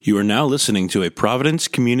You are now listening to a Providence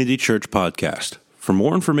Community Church podcast. For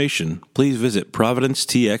more information, please visit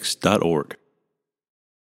providencetx.org.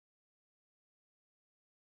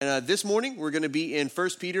 And this morning, we're going to be in 1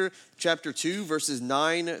 Peter chapter 2, verses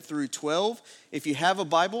 9 through 12. If you have a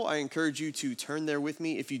Bible, I encourage you to turn there with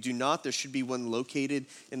me. If you do not, there should be one located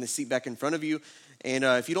in the seat back in front of you. And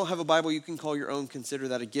if you don't have a Bible, you can call your own. Consider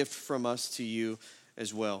that a gift from us to you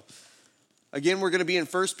as well. Again, we're going to be in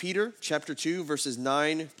 1 Peter chapter 2, verses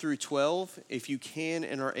 9 through 12. If you can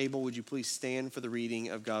and are able, would you please stand for the reading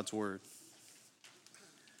of God's word?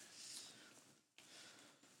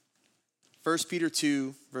 1 Peter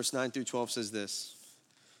 2, verse 9 through 12 says this: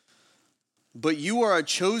 "But you are a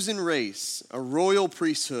chosen race, a royal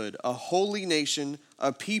priesthood, a holy nation,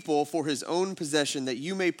 a people for his own possession, that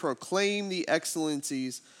you may proclaim the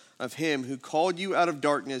excellencies of him who called you out of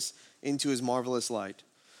darkness into his marvelous light.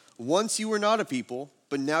 Once you were not a people,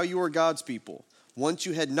 but now you are God's people. Once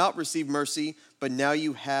you had not received mercy, but now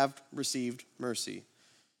you have received mercy.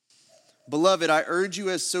 Beloved, I urge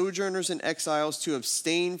you as sojourners and exiles to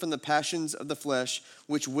abstain from the passions of the flesh,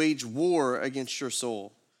 which wage war against your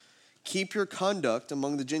soul. Keep your conduct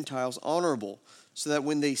among the Gentiles honorable, so that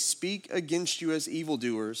when they speak against you as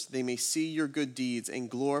evildoers, they may see your good deeds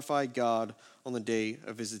and glorify God on the day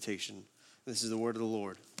of visitation." This is the word of the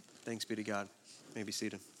Lord. Thanks be to God. You may be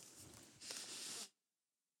seated.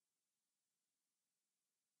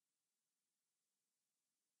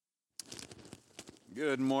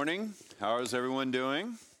 Good morning. How is everyone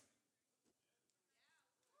doing?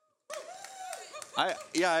 I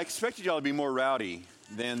expected y'all to be more rowdy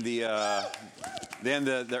than the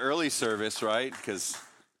early service, right? Because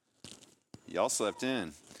y'all slept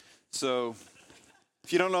in. So,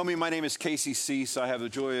 if you don't know me, my name is Casey Cease. I have the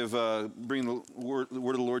joy of bringing the word of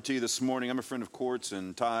the Lord to you this morning. I'm a friend of Court's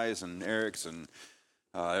and Ty's and Eric's and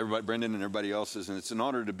everybody, Brendan and everybody else's, and it's an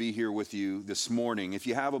honor to be here with you this morning. If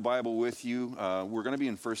you have a Bible with you, we're going to be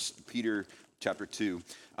in 1 Peter chapter 2.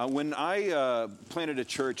 When I planted a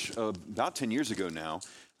church about 10 years ago now,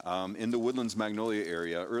 in the Woodlands, Magnolia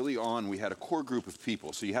area, early on we had a core group of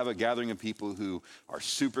people. So you have a gathering of people who are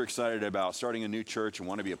super excited about starting a new church and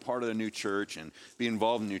want to be a part of the new church and be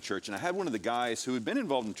involved in the new church. And I had one of the guys who had been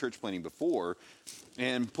involved in church planting before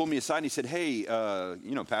and pulled me aside and he said, "Hey,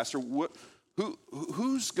 Pastor,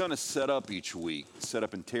 who's going to set up each week, set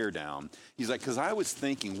up and tear down?" He's like, "Because I was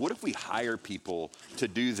thinking, what if we hire people to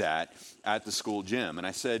do that at the school gym?" And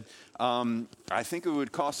I said, "I think it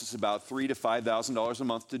would cost us about $3,000 to $5,000 a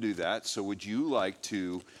month to do that. So would you like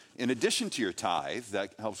to, in addition to your tithe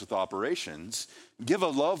that helps with operations, give a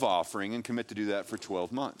love offering and commit to do that for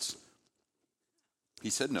 12 months?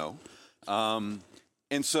 He said no.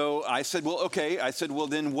 And so I said, "Well, okay." I said, "Well,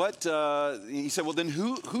 then what?" He said, "Well, then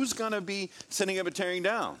who's going to be setting up and tearing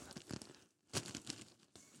down?"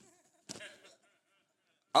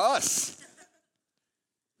 Us.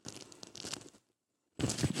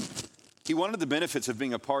 He wanted the benefits of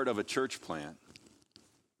being a part of a church plant,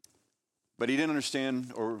 but he didn't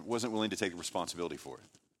understand or wasn't willing to take the responsibility for it.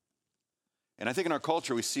 And I think in our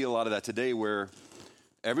culture, we see a lot of that today where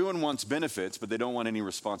everyone wants benefits, but they don't want any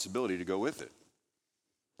responsibility to go with it.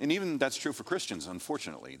 And even that's true for Christians,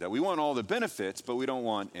 unfortunately, that we want all the benefits, but we don't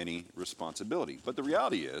want any responsibility. But the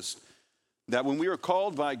reality is that when we are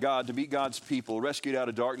called by God to be God's people, rescued out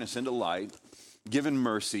of darkness into light, given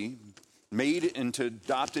mercy,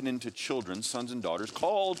 adopted into children, sons and daughters,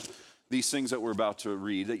 called these things that we're about to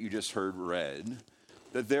read, that you just heard read,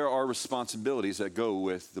 that there are responsibilities that go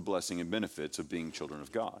with the blessing and benefits of being children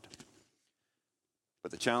of God. But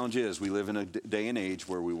the challenge is we live in a day and age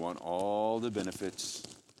where we want all the benefits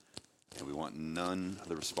and we want none of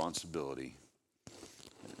the responsibility.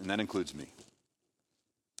 And that includes me.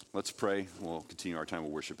 Let's pray. We'll continue our time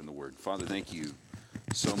of worship in the Word. Father, thank you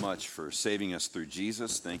so much for saving us through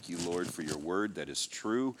Jesus. Thank you, Lord, for your Word that is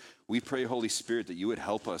true. We pray, Holy Spirit, that you would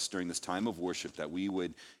help us during this time of worship, that we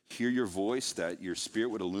would hear your voice, that your Spirit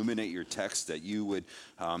would illuminate your text, that you would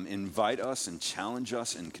invite us and challenge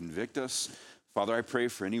us and convict us. Father, I pray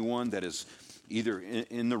for anyone that is either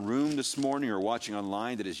in the room this morning or watching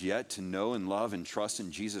online that is yet to know and love and trust in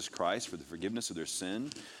Jesus Christ for the forgiveness of their sin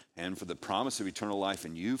and for the promise of eternal life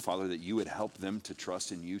in you. Father, that you would help them to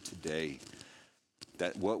trust in you today,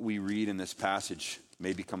 that what we read in this passage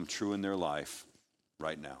may become true in their life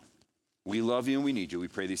right now. We love you and we need you. We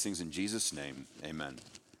pray these things in Jesus' name. Amen.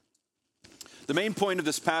 The main point of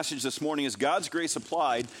this passage this morning is God's grace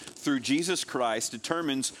applied through Jesus Christ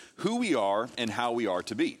determines who we are and how we are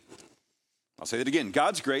to be. I'll say that again.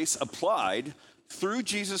 God's grace applied through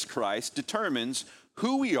Jesus Christ determines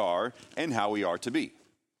who we are and how we are to be.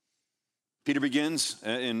 Peter begins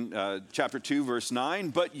in chapter 2, verse 9,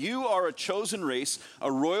 but you are a chosen race,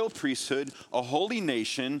 a royal priesthood, a holy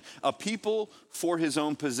nation, a people for his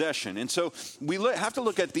own possession. And so we have to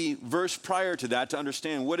look at the verse prior to that to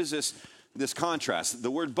understand what is this contrast. The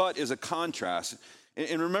word but is a contrast.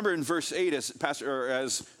 And remember in verse 8,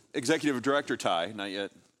 as Executive Director Ty, not yet,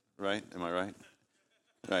 right? Am I right?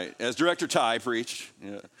 Right. As Director Ty preached,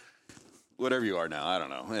 yeah. Whatever you are now, I don't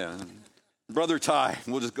know. Yeah. Brother Ty,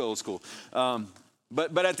 we'll just go old school.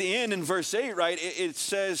 But at the end in verse 8, right, it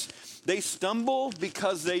says, they stumble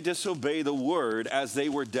because they disobey the word as they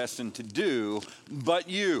were destined to do, but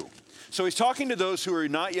you. So he's talking to those who are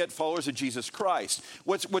not yet followers of Jesus Christ.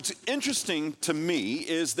 What's interesting to me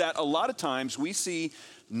is that a lot of times we see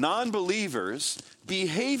non-believers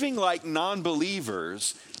behaving like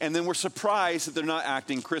non-believers, and then we're surprised that they're not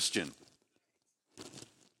acting Christian.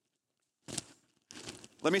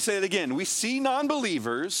 Let me say it again. We see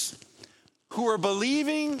non-believers who are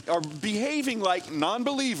believing or behaving like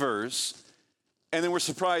non-believers, and then we're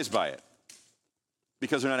surprised by it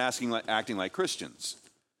because they're not acting like Christians.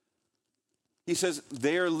 He says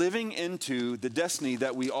they are living into the destiny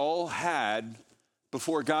that we all had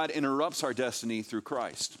before God interrupts our destiny through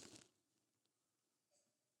Christ.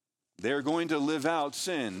 They're going to live out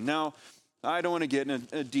sin. Now, I don't want to get in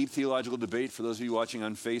a deep theological debate. For those of you watching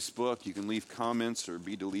on Facebook, you can leave comments or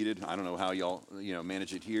be deleted. I don't know how y'all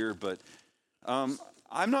manage it here, but I'm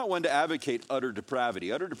not one to advocate utter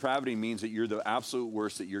depravity. Utter depravity means that you're the absolute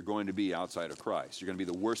worst that you're going to be outside of Christ. You're going to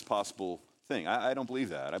be the worst possible thing. I don't believe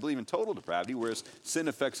that. I believe in total depravity, whereas sin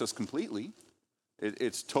affects us completely.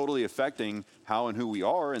 It's totally affecting how and who we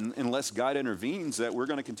are, and unless God intervenes, that we're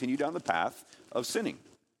going to continue down the path of sinning,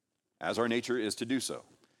 as our nature is to do so.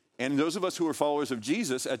 And those of us who are followers of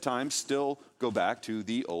Jesus at times still go back to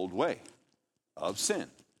the old way of sin.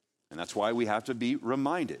 And that's why we have to be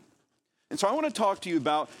reminded. And so I want to talk to you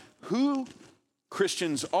about who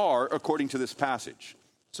Christians are according to this passage.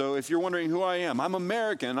 So if you're wondering who I am, I'm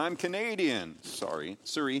American, I'm Canadian. Sorry.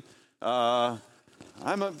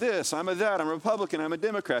 I'm a this, I'm a that, I'm a Republican, I'm a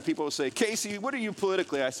Democrat. People will say, Casey, what are you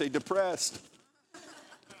politically? I say, depressed.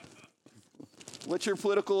 What's your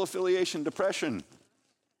political affiliation? Depression.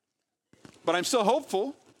 But I'm still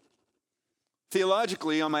hopeful.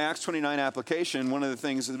 Theologically, on my Acts 29 application, one of the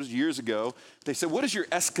things, it was years ago, they said, what is your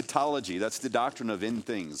eschatology? That's the doctrine of end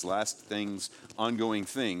things, last things, ongoing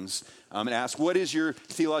things. And asked, what is your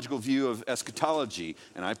theological view of eschatology?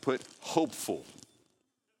 And I put hopeful.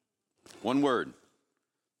 One word.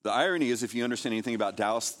 The irony is, if you understand anything about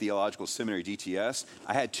Dallas Theological Seminary, DTS,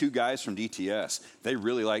 I had two guys from DTS. They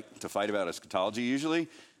really like to fight about eschatology usually.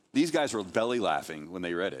 These guys were belly laughing when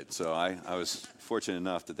they read it. So I was fortunate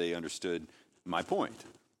enough that they understood my point,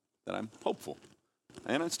 that I'm hopeful.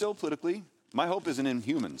 And I'm still politically, my hope isn't in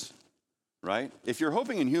humans, right? If you're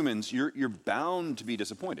hoping in humans, you're bound to be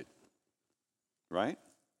disappointed, right?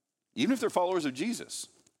 Even if they're followers of Jesus.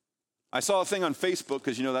 I saw a thing on Facebook,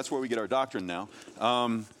 because that's where we get our doctrine now.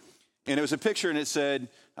 And it was a picture, and it said,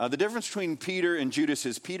 the difference between Peter and Judas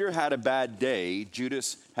is Peter had a bad day,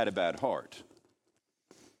 Judas had a bad heart.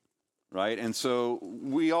 Right? And so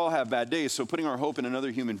we all have bad days. So putting our hope in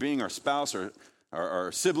another human being, our spouse,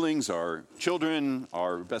 our siblings, our children,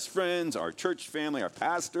 our best friends, our church family, our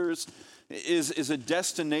pastors, is a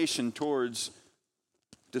destination towards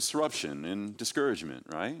disruption and discouragement,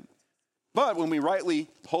 right? But when we rightly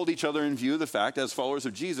hold each other in view of the fact, as followers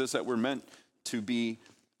of Jesus, that we're meant to be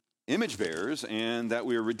image bearers and that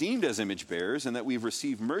we are redeemed as image bearers and that we've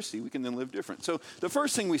received mercy, we can then live different. So the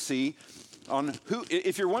first thing we see on who,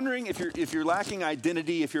 if you're wondering, if you're lacking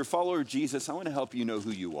identity, if you're a follower of Jesus, I want to help you know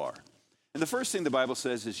who you are. And the first thing the Bible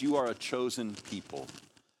says is you are a chosen people.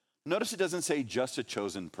 Notice it doesn't say just a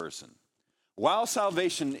chosen person. While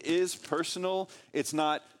salvation is personal, it's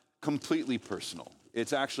not completely personal.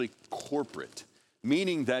 It's actually corporate,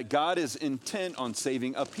 meaning that God is intent on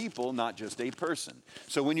saving a people, not just a person.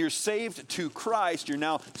 So when you're saved to Christ, you're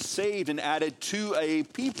now saved and added to a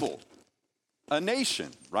people. A nation,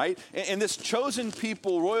 right? And this chosen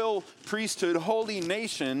people, royal priesthood, holy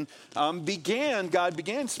nation, God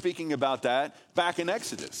began speaking about that back in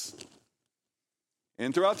Exodus.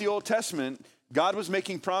 And throughout the Old Testament, God was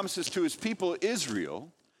making promises to his people, Israel.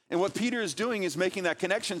 And what Peter is doing is making that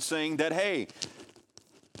connection, saying that, hey,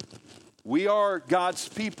 we are God's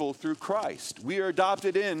people through Christ. We are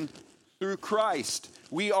adopted in through Christ.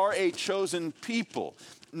 We are a chosen people.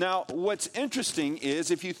 Now, what's interesting is,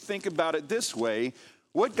 if you think about it this way,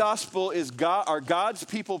 what gospel are God's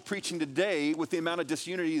people preaching today with the amount of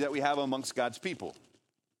disunity that we have amongst God's people?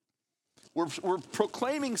 We're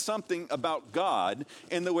proclaiming something about God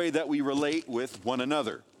in the way that we relate with one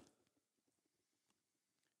another.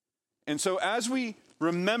 And so as we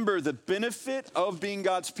remember the benefit of being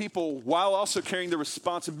God's people while also carrying the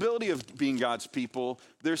responsibility of being God's people,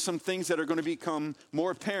 there's some things that are going to become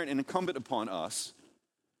more apparent and incumbent upon us.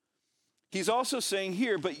 He's also saying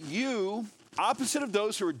here, but you, opposite of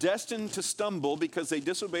those who are destined to stumble because they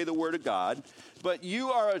disobey the word of God, but you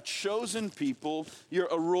are a chosen people, you're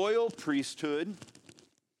a royal priesthood,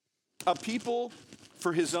 a people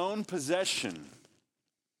for his own possession,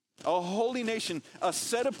 a holy nation, a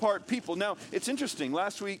set-apart people. Now, it's interesting.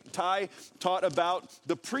 Last week, Ty taught about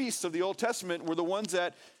the priests of the Old Testament were the ones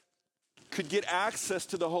that could get access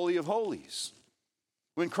to the Holy of Holies.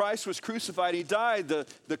 When Christ was crucified, he died,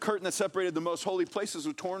 the curtain that separated the most holy places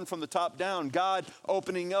was torn from the top down, God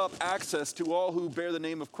opening up access to all who bear the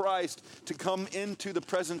name of Christ to come into the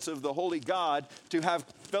presence of the holy God to have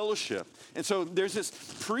fellowship. And so there's this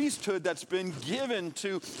priesthood that's been given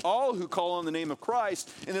to all who call on the name of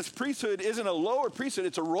Christ, and this priesthood isn't a lower priesthood,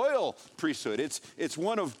 it's a royal priesthood. It's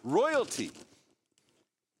one of royalty.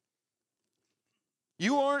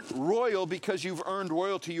 You aren't royal because you've earned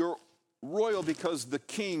royalty, you're royal because the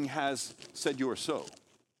king has said you are so.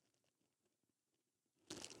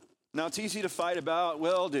 Now, it's easy to fight about,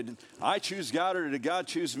 well, did I choose God or did God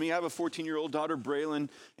choose me? I have a 14-year-old daughter, Braylon,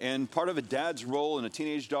 and part of a dad's role in a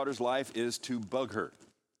teenage daughter's life is to bug her,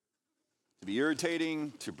 to be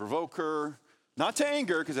irritating, to provoke her, not to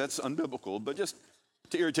anger, because that's unbiblical, but just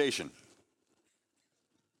to irritation.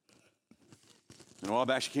 And a while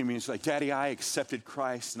back, she came to me and she's like, Daddy, I accepted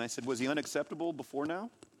Christ. And I said, was he unacceptable before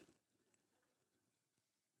now?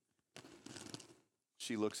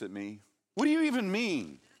 She looks at me. What do you even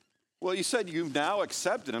mean? Well, you said you've now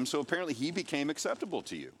accepted him, so apparently he became acceptable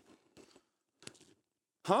to you.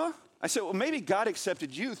 Huh? I said, well, maybe God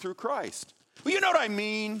accepted you through Christ. Well, you know what I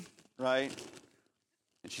mean, right?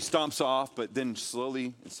 And she stomps off, but then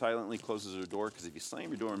slowly and silently closes her door, because if you slam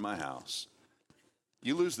your door in my house,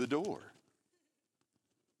 you lose the door.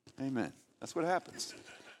 Amen. That's what happens.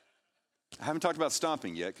 I haven't talked about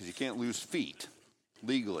stomping yet, because you can't lose feet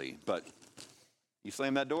legally, but you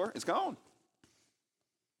slam that door, it's gone.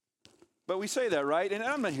 But we say that, right? And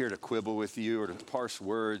I'm not here to quibble with you or to parse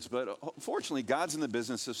words, but fortunately, God's in the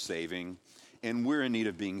business of saving, and we're in need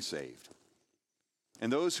of being saved.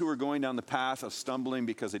 And those who are going down the path of stumbling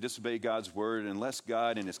because they disobey God's word, unless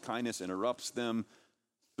God in his kindness interrupts them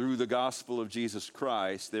through the gospel of Jesus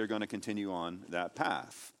Christ, they're going to continue on that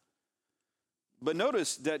path. But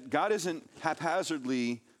notice that God isn't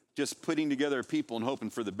haphazardly just putting together people and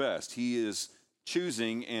hoping for the best. He is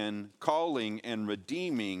choosing and calling and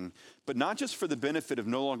redeeming, but not just for the benefit of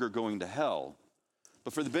no longer going to hell,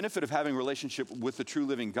 but for the benefit of having a relationship with the true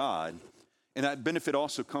living God. And that benefit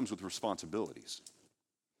also comes with responsibilities.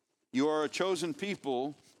 You are a chosen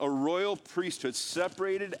people, a royal priesthood,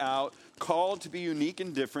 separated out, called to be unique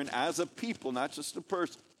and different as a people, not just a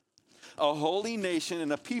person. A holy nation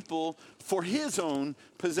and a people for his own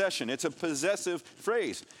possession. It's a possessive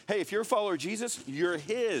phrase. Hey, if you're a follower of Jesus, you're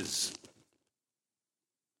his.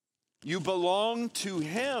 You belong to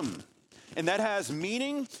him. And that has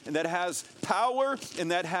meaning, and that has power,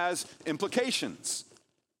 and that has implications.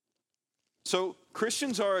 So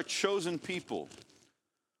Christians are a chosen people.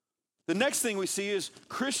 The next thing we see is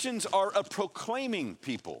Christians are a proclaiming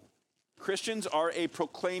people. Christians are a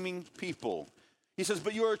proclaiming people. He says,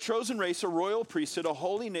 but you are a chosen race, a royal priesthood, a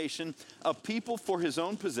holy nation, a people for his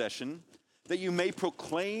own possession, that you may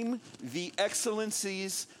proclaim the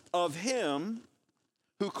excellencies of him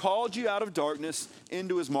who called you out of darkness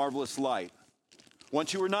into his marvelous light.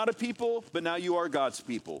 Once you were not a people, but now you are God's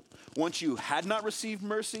people. Once you had not received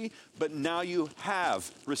mercy, but now you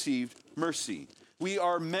have received mercy. We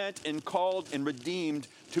are meant and called and redeemed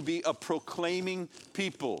to be a proclaiming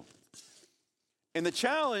people. And the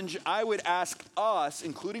challenge I would ask us,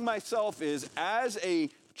 including myself, is as a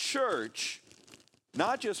church,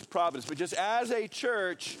 not just Providence, but just as a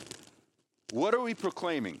church, what are we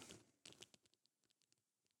proclaiming?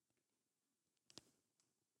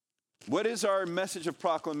 What is our message of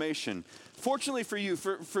proclamation? Fortunately for you,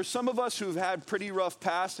 for some of us who've had pretty rough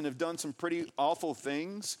past and have done some pretty awful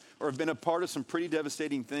things or have been a part of some pretty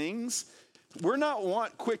devastating things, we're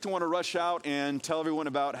not quick to want to rush out and tell everyone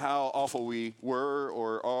about how awful we were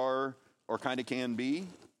or are or kind of can be.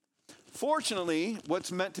 Fortunately,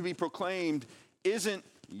 what's meant to be proclaimed isn't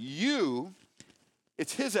you,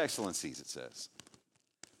 it's his excellencies, it says.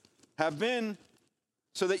 Have been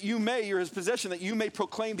so that you're his possession, that you may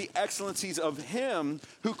proclaim the excellencies of him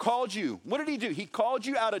who called you. What did he do? He called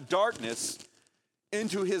you out of darkness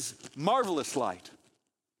into his marvelous light.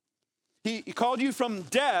 He called you from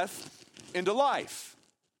death into life.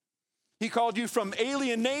 He called you from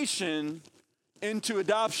alienation into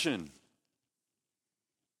adoption.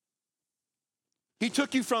 He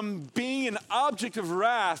took you from being an object of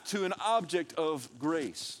wrath to an object of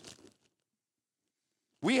grace.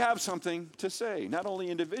 We have something to say, not only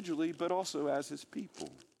individually, but also as his people.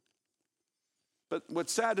 But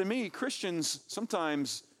what's sad to me, Christians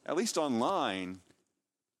sometimes, at least online,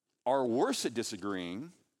 are worse at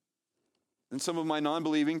disagreeing than some of my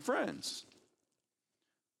non-believing friends.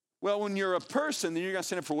 Well, when you're a person, then you're going to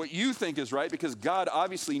stand up for what you think is right because God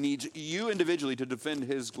obviously needs you individually to defend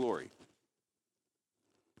his glory.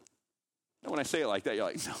 And when I say it like that, you're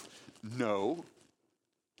like, no.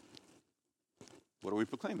 What are we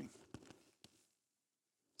proclaiming?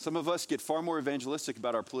 Some of us get far more evangelistic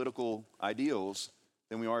about our political ideals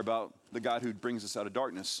than we are about the God who brings us out of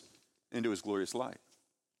darkness into his glorious light.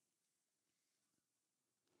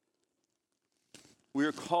 We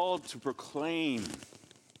are called to proclaim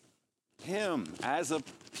him as a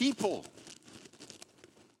people.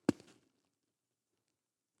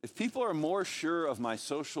 If people are more sure of my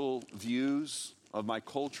social views, of my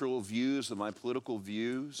cultural views, of my political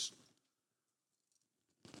views,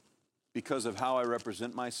 because of how I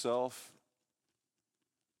represent myself,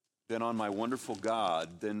 than on my wonderful God,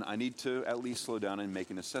 then I need to at least slow down and make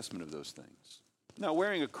an assessment of those things. Now,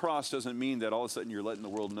 wearing a cross doesn't mean that all of a sudden you're letting the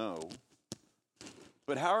world know.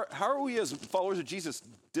 But how are we as followers of Jesus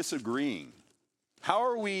disagreeing? How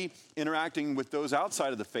are we interacting with those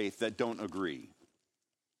outside of the faith that don't agree?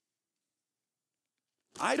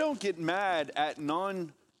 I don't get mad at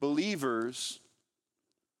non-believers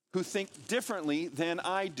who think differently than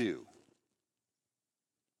I do.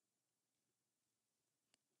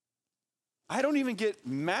 I don't even get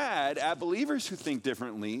mad at believers who think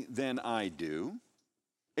differently than I do,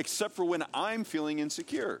 except for when I'm feeling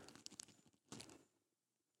insecure.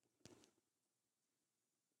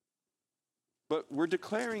 But we're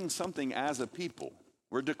declaring something as a people.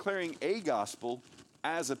 We're declaring a gospel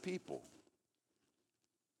as a people.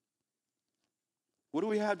 What do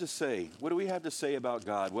we have to say? What do we have to say about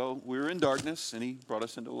God? Well, we were in darkness, and he brought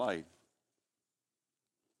us into light.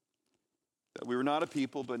 That we were not a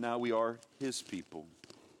people, but now we are his people.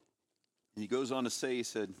 And he goes on to say, he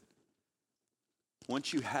said,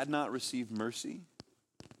 once you had not received mercy,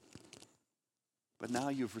 but now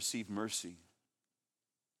you've received mercy.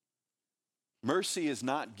 Mercy is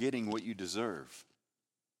not getting what you deserve.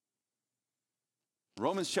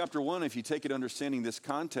 Romans chapter 1, if you take it understanding this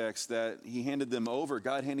context, that he handed them over,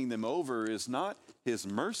 God handing them over is not his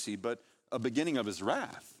mercy, but a beginning of his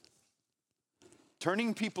wrath.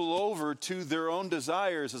 Turning people over to their own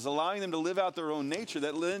desires is allowing them to live out their own nature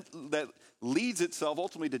that leads itself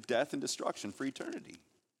ultimately to death and destruction for eternity.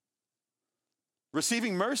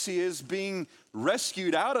 Receiving mercy is being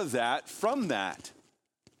rescued out of that, from that.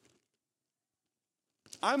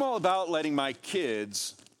 I'm all about letting my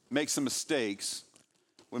kids make some mistakes.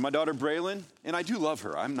 When my daughter Braylon, and I do love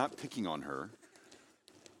her, I'm not picking on her.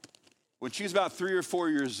 When she was about 3 or 4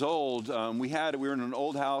 years old, we were in an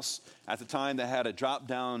old house at the time that had a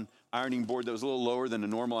drop-down ironing board that was a little lower than a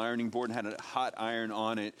normal ironing board and had a hot iron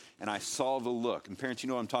on it, and I saw the look. And parents, you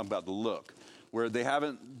know what I'm talking about, the look, where they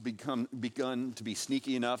haven't begun to be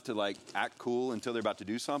sneaky enough to like act cool until they're about to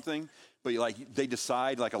do something, but they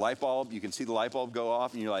decide like a light bulb, you can see the light bulb go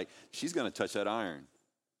off, and you're like, she's going to touch that iron.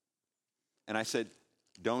 And I said,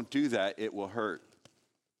 don't do that, it will hurt.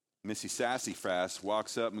 Missy Sassy Fast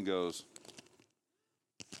walks up and goes,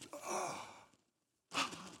 oh,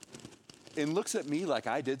 and looks at me like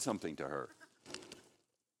I did something to her.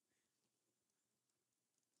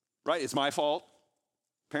 Right? It's my fault.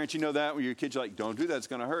 Parents, you know that when your kids are like, don't do that, it's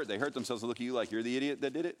going to hurt. They hurt themselves and look at you like you're the idiot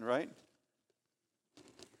that did it, right?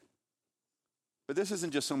 But this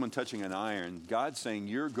isn't just someone touching an iron. God's saying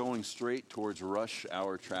you're going straight towards rush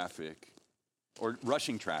hour traffic or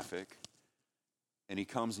rushing traffic, and he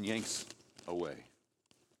comes and yanks away.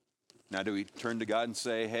 Now, do we turn to God and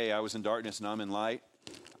say, hey, I was in darkness, now I'm in light.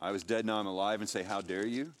 I was dead, now I'm alive, and say, how dare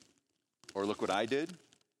you? Or look what I did?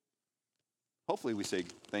 Hopefully we say,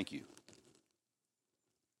 thank you.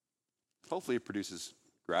 Hopefully it produces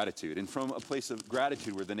gratitude. And from a place of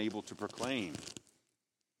gratitude, we're then able to proclaim.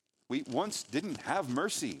 We once didn't have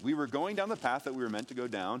mercy. We were going down the path that we were meant to go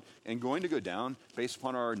down and going to go down based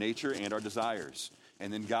upon our nature and our desires.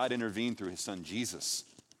 And then God intervened through his son, Jesus.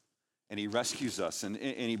 And he rescues us and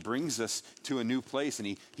he brings us to a new place.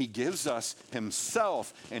 And he gives us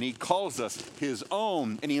himself and he calls us his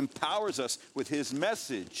own. And he empowers us with his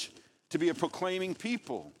message to be a proclaiming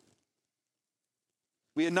people.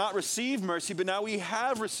 We had not received mercy, but now we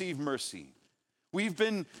have received mercy. We've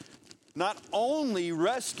been not only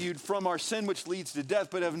rescued from our sin which leads to death,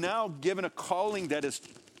 but have now given a calling that is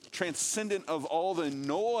transcendent of all the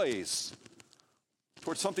noise,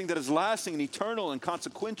 towards something that is lasting and eternal and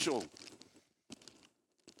consequential.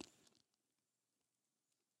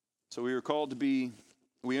 So we are called to be,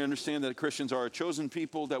 we understand that Christians are a chosen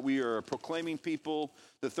people, that we are a proclaiming people.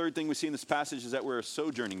 The third thing we see in this passage is that we're a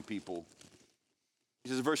sojourning people. He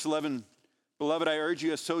says in verse 11, "Beloved, I urge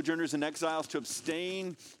you as sojourners and exiles to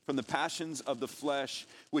abstain from the passions of the flesh,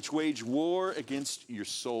 which wage war against your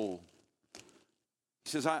soul." He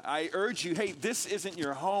says, I urge you, hey, this isn't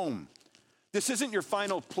your home. This isn't your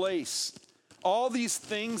final place. All these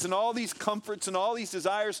things and all these comforts and all these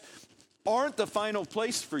desires aren't the final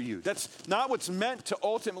place for you. That's not what's meant to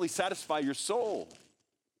ultimately satisfy your soul.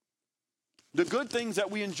 The good things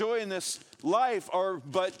that we enjoy in this life are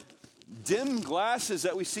but dim glasses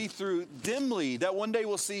that we see through dimly, that one day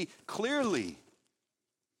we'll see clearly.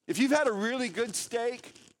 If you've had a really good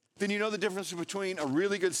steak, then you know the difference between a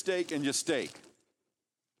really good steak and just steak.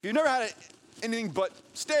 If you've never had anything but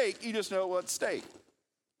steak, you just know what's steak.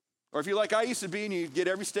 Or if you're like I used to be and you get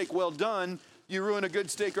every steak well done, you ruin a good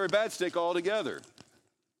steak or a bad steak altogether.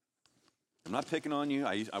 I'm not picking on you.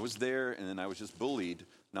 I was there, and then I was just bullied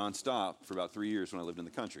nonstop for about 3 years when I lived in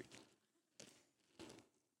the country.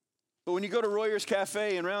 But when you go to Royer's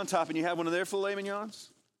Cafe in Round Top and you have one of their filet mignons,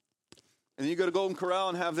 and then you go to Golden Corral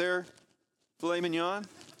and have their filet mignon,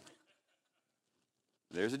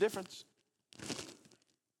 there's a difference.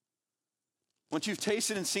 Once you've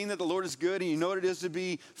tasted and seen that the Lord is good and you know what it is to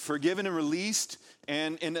be forgiven and released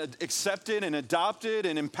and accepted and adopted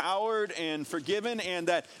and empowered and forgiven, and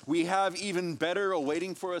that we have even better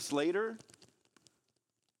awaiting for us later,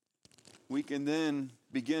 we can then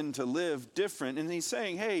begin to live different. And he's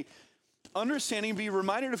saying, hey, understanding, be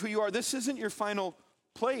reminded of who you are. This isn't your final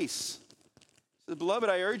place. He says, "Beloved,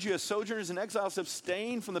 I urge you as sojourners and exiles to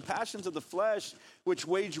abstain from the passions of the flesh, which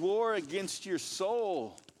wage war against your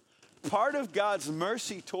soul." Part of God's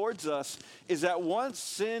mercy towards us is that once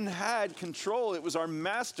sin had control, it was our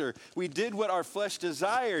master. We did what our flesh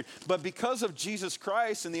desired. But because of Jesus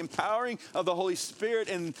Christ and the empowering of the Holy Spirit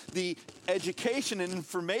and the education and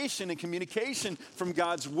information and communication from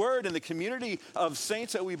God's word and the community of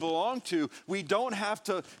saints that we belong to, we don't have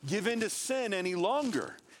to give in to sin any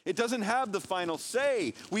longer. It doesn't have the final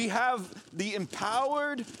say. We have the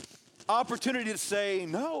empowered opportunity to say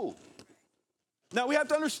no. Now, we have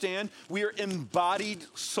to understand we are embodied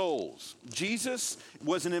souls. Jesus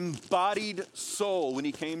was an embodied soul when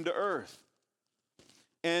he came to earth.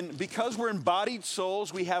 And because we're embodied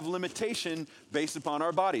souls, we have limitation based upon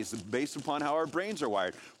our bodies, based upon how our brains are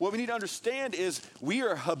wired. What we need to understand is we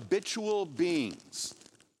are habitual beings.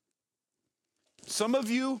 Some of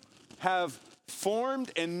you have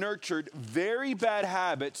formed and nurtured very bad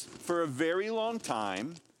habits for a very long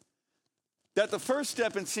time, that the first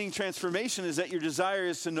step in seeing transformation is that your desire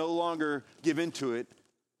is to no longer give into it,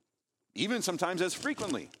 even sometimes as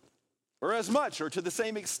frequently or as much or to the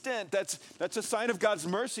same extent. That's a sign of God's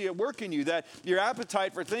mercy at work in you, that your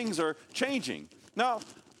appetite for things are changing. Now,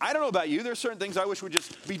 I don't know about you. There's certain things I wish would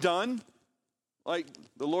just be done. Like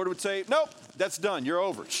the Lord would say, nope, that's done. You're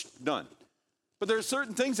over. Shh, done. But there are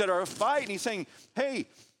certain things that are a fight, and he's saying, hey,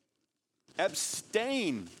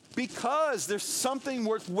 abstain, because there's something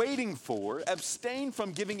worth waiting for. Abstain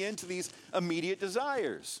from giving in to these immediate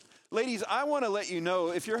desires. Ladies, I want to let you know,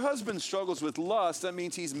 if your husband struggles with lust, that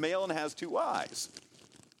means he's male and has two eyes.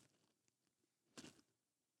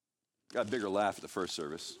 Got a bigger laugh at the first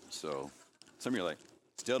service, so some of you are like,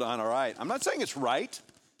 still done, all right. I'm not saying it's right,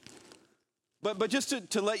 but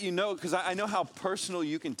just to let you know, because I know how personal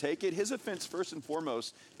you can take it, his offense first and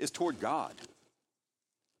foremost is toward God,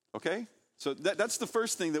 okay? So that's the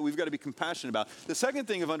first thing that we've got to be compassionate about. The second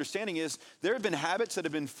thing of understanding is there have been habits that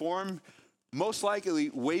have been formed most likely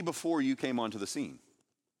way before you came onto the scene.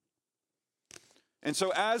 And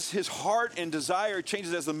so as his heart and desire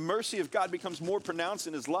changes, as the mercy of God becomes more pronounced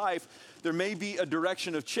in his life, there may be a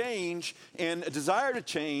direction of change and a desire to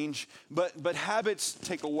change, but habits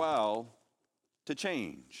take a while to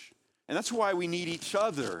change. And that's why we need each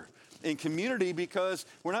other in community, because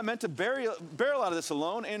we're not meant to bear a lot of this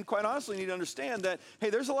alone. And quite honestly, you need to understand that, hey,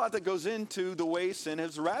 there's a lot that goes into the way sin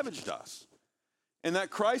has ravaged us. And that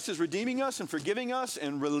Christ is redeeming us and forgiving us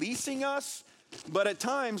and releasing us. But at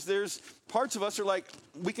times, there's parts of us are like,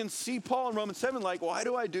 we can see Paul in Romans 7, like, why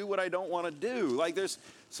do I do what I don't want to do? Like, there's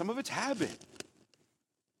some of it's habit.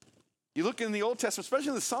 You look in the Old Testament, especially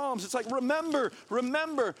in the Psalms, it's like, remember,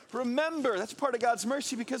 remember, remember. That's part of God's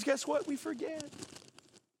mercy, because guess what? We forget.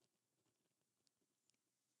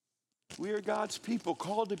 We are God's people,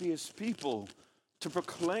 called to be his people. to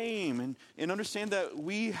proclaim and understand that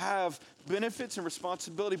we have benefits and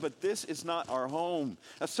responsibility, but this is not our home.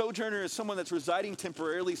 A sojourner is someone that's residing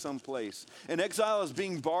temporarily someplace. An exile is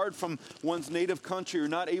being barred from one's native country or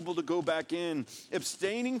not able to go back in.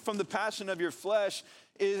 Abstaining from the passion of your flesh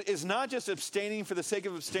is not just abstaining for the sake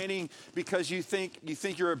of abstaining because you think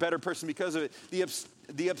you're a better person because of it.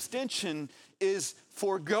 The abstention is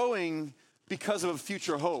foregoing because of a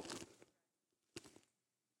future hope.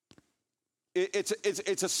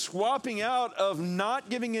 It's a swapping out of not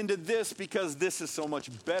giving into this because this is so much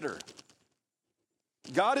better.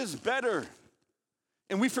 God is better.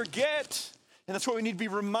 And we forget. And that's why we need to be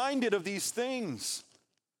reminded of these things.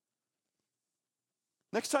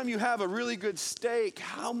 Next time you have a really good steak,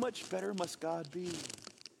 how much better must God be?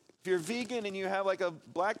 If you're vegan and you have like a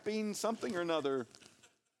black bean something or another,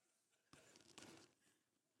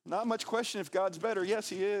 not much question if God's better. Yes,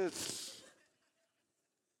 he is.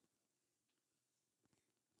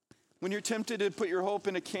 When you're tempted to put your hope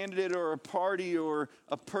in a candidate or a party or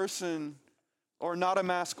a person or not a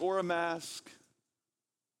mask or a mask,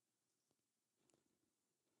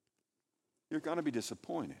 you're going to be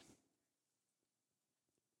disappointed.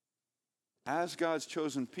 As God's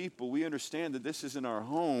chosen people, we understand that this isn't our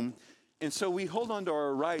home, and so we hold on to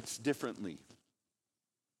our rights differently.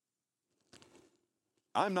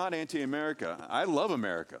 I'm not anti-America. I love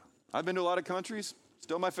America. I've been to a lot of countries,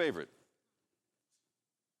 still my favorite.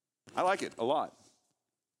 I like it a lot.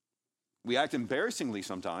 We act embarrassingly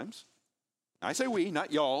sometimes. I say we,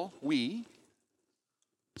 not y'all, we.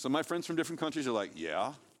 Some of my friends from different countries are like,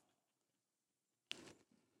 yeah.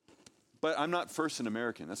 But I'm not first an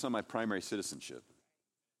American. That's not my primary citizenship.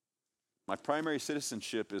 My primary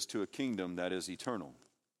citizenship is to a kingdom that is eternal.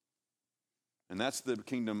 And that's the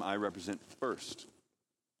kingdom I represent first.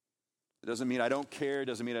 It doesn't mean I don't care. It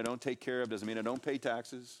doesn't mean I don't take care of. It doesn't mean I don't pay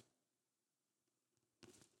taxes.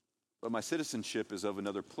 But my citizenship is of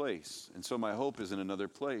another place. And so my hope is in another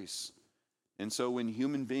place. And so when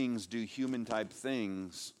human beings do human type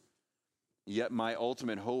things, yet my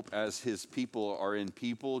ultimate hope as his people are in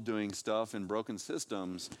people doing stuff in broken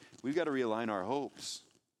systems, we've got to realign our hopes.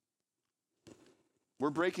 We're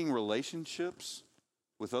breaking relationships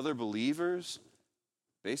with other believers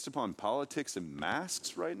based upon politics and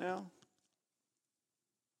masks right now.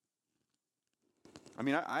 I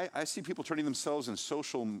mean, I see people turning themselves in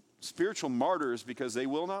spiritual martyrs because they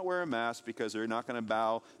will not wear a mask because they're not going to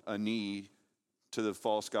bow a knee to the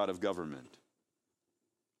false god of government.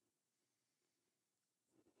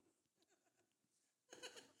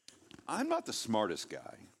 I'm not the smartest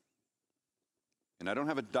guy, and I don't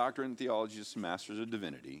have a doctorate in theology, just a master's of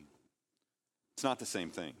divinity. It's not the same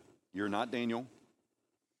thing. You're not Daniel.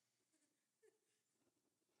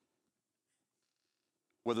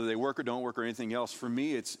 Whether they work or don't work or anything else, for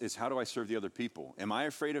me, it's how do I serve the other people? Am I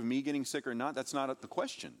afraid of me getting sick or not? That's not the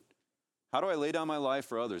question. How do I lay down my life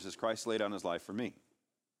for others as Christ laid down his life for me?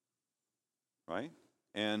 Right?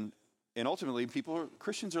 And ultimately,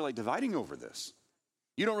 Christians are like dividing over this.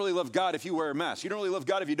 You don't really love God if you wear a mask. You don't really love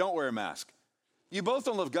God if you don't wear a mask. You both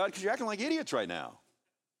don't love God because you're acting like idiots right now.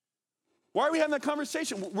 Why are we having that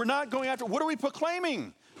conversation? We're not going after, what are we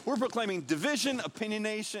proclaiming? We're proclaiming division,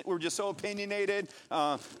 opinionation. We're just so opinionated.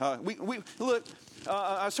 Look,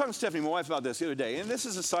 I was talking to Stephanie, my wife, about this the other day, and this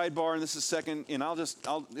is a sidebar, and this is second, and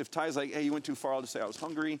if Ty's like, hey, you went too far, I'll just say I was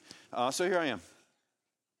hungry. So here I am.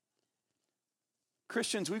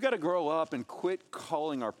 Christians, we've got to grow up and quit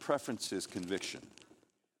calling our preferences conviction.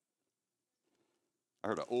 I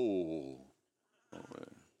heard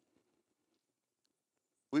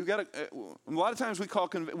we've got to, a lot of times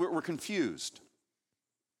we're confused.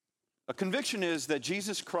 A conviction is that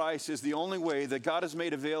Jesus Christ is the only way that God has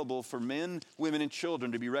made available for men, women, and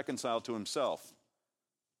children to be reconciled to himself.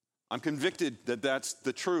 I'm convicted that that's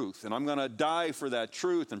the truth, and I'm going to die for that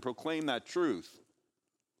truth and proclaim that truth.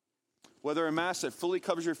 Whether a mask that fully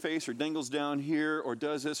covers your face or dangles down here or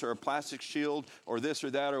does this or a plastic shield or this or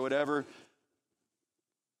that or whatever,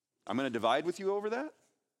 I'm going to divide with you over that.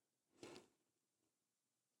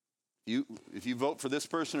 If you vote for this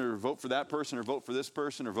person or vote for that person or vote for this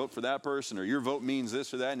person or vote for that person or your vote means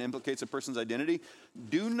this or that and implicates a person's identity,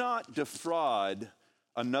 do not defraud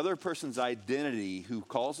another person's identity who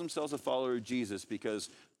calls themselves a follower of Jesus because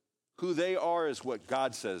who they are is what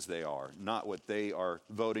God says they are, not what they are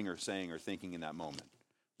voting or saying or thinking in that moment.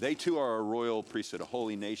 They too are a royal priesthood, a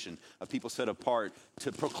holy nation, a people set apart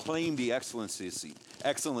to proclaim the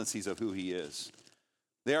excellencies of who he is.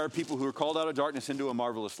 They are people who are called out of darkness into a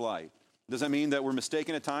marvelous light. Does that mean that we're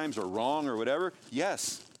mistaken at times or wrong or whatever?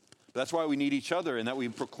 Yes. That's why we need each other, and that we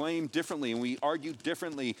proclaim differently, and we argue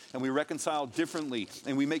differently, and we reconcile differently,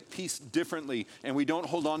 and we make peace differently, and we don't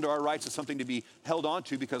hold on to our rights as something to be held on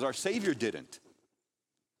to because our Savior didn't.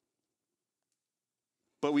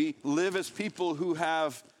 But we live as people who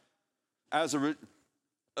have, as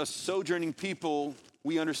a sojourning people,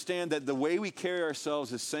 we understand that the way we carry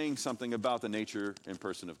ourselves is saying something about the nature and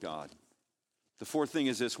person of God. The fourth thing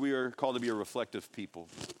is this: we are called to be a reflective people.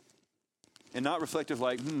 And not reflective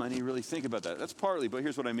like, I need to really think about that. That's partly, but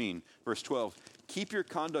here's what I mean. Verse 12, keep your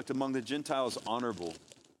conduct among the Gentiles honorable,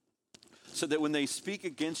 so that when they speak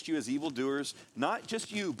against you as evildoers, not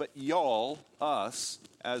just you, but y'all, us,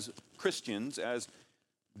 as Christians, as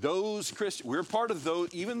those Christians, we're part of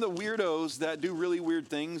those, even the weirdos that do really weird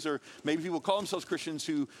things, or maybe people call themselves Christians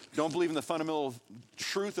who don't believe in the fundamental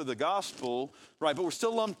truth of the gospel, right? But we're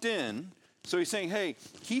still lumped in. So he's saying, hey,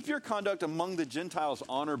 keep your conduct among the Gentiles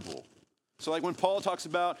honorable. So like when Paul talks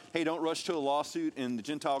about, hey, don't rush to a lawsuit in the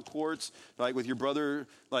Gentile courts, like with your brother,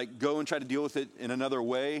 like go and try to deal with it in another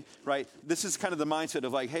way, right? This is kind of the mindset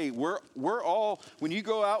of like, hey, we're all, when you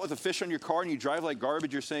go out with a fish on your car and you drive like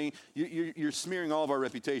garbage, you're saying, you're smearing all of our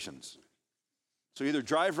reputations. So either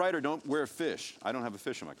drive right or don't wear a fish. I don't have a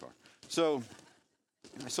fish in my car. So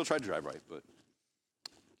I still try to drive right, but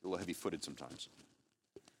a little heavy-footed sometimes.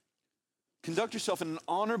 Conduct yourself in an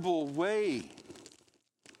honorable way.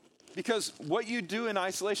 Because what you do in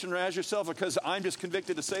isolation or as yourself, because I'm just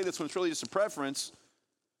convicted to say this when it's really just a preference,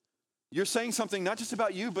 you're saying something not just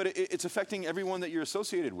about you, but it's affecting everyone that you're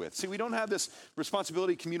associated with. See, we don't have this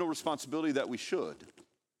responsibility, communal responsibility that we should,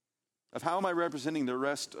 of how am I representing the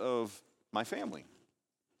rest of my family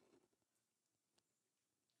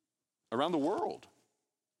around the world?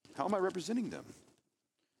 How am I representing them?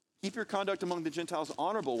 Keep your conduct among the Gentiles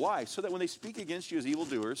honorable. Why? So that when they speak against you as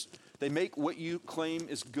evildoers, they make what you claim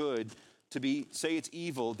is good to be, say it's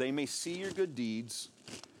evil, they may see your good deeds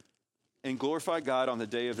and glorify God on the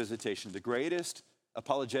day of visitation. The greatest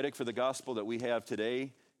apologetic for the gospel that we have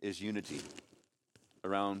today is unity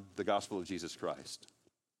around the gospel of Jesus Christ.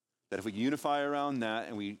 That if we unify around that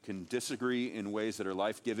and we can disagree in ways that are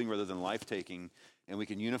life-giving rather than life-taking, and we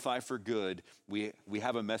can unify for good, we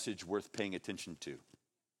have a message worth paying attention to.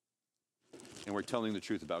 And we're telling the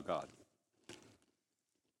truth about God.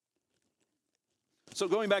 So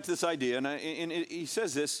going back to this idea, he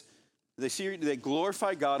says this, they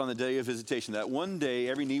glorify God on the day of visitation. That one day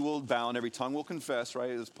every knee will bow and every tongue will confess,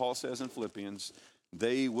 right? As Paul says in Philippians,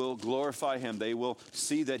 they will glorify him. They will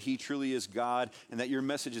see that he truly is God and that your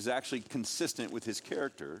message is actually consistent with his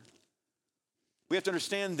character. We have to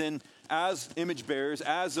understand then, as image bearers,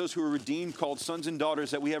 as those who are redeemed, called sons and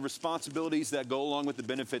daughters, that we have responsibilities that go along with the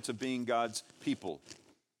benefits of being God's people.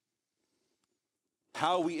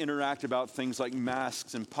 How we interact about things like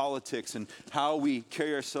masks and politics, and how we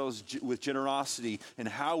carry ourselves with generosity, and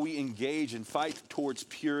how we engage and fight towards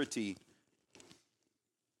purity.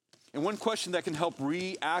 And one question that can help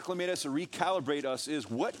reacclimate us or recalibrate us is,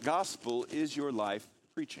 what gospel is your life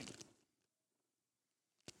preaching?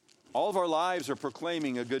 All of our lives are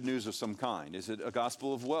proclaiming a good news of some kind. Is it a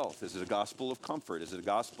gospel of wealth? Is it a gospel of comfort? Is it a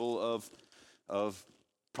gospel of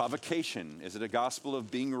provocation? Is it a gospel of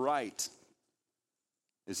being right?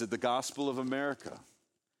 Is it the gospel of America?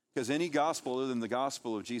 Because any gospel other than the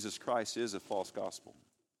gospel of Jesus Christ is a false gospel.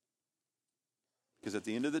 Because at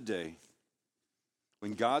the end of the day,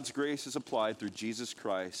 when God's grace is applied through Jesus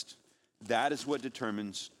Christ, that is what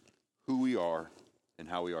determines who we are and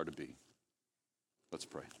how we are to be. Let's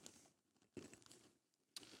pray.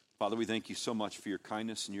 Father, we thank you so much for your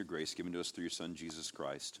kindness and your grace given to us through your Son, Jesus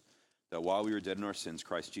Christ, that while we were dead in our sins,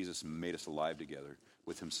 Christ Jesus made us alive together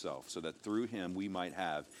with himself, so that through him we might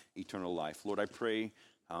have eternal life. Lord, I pray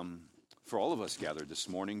for all of us gathered this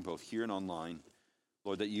morning, both here and online,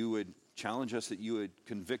 Lord, that you would challenge us, that you would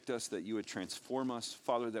convict us, that you would transform us,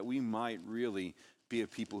 Father, that we might really be a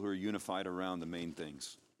people who are unified around the main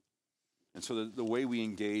things. And so the way we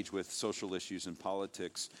engage with social issues and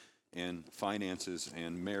politics and finances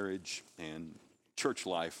and marriage and church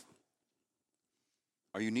life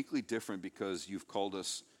are uniquely different because you've called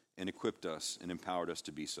us and equipped us and empowered us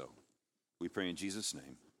to be so. We pray in Jesus'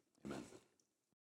 name, amen.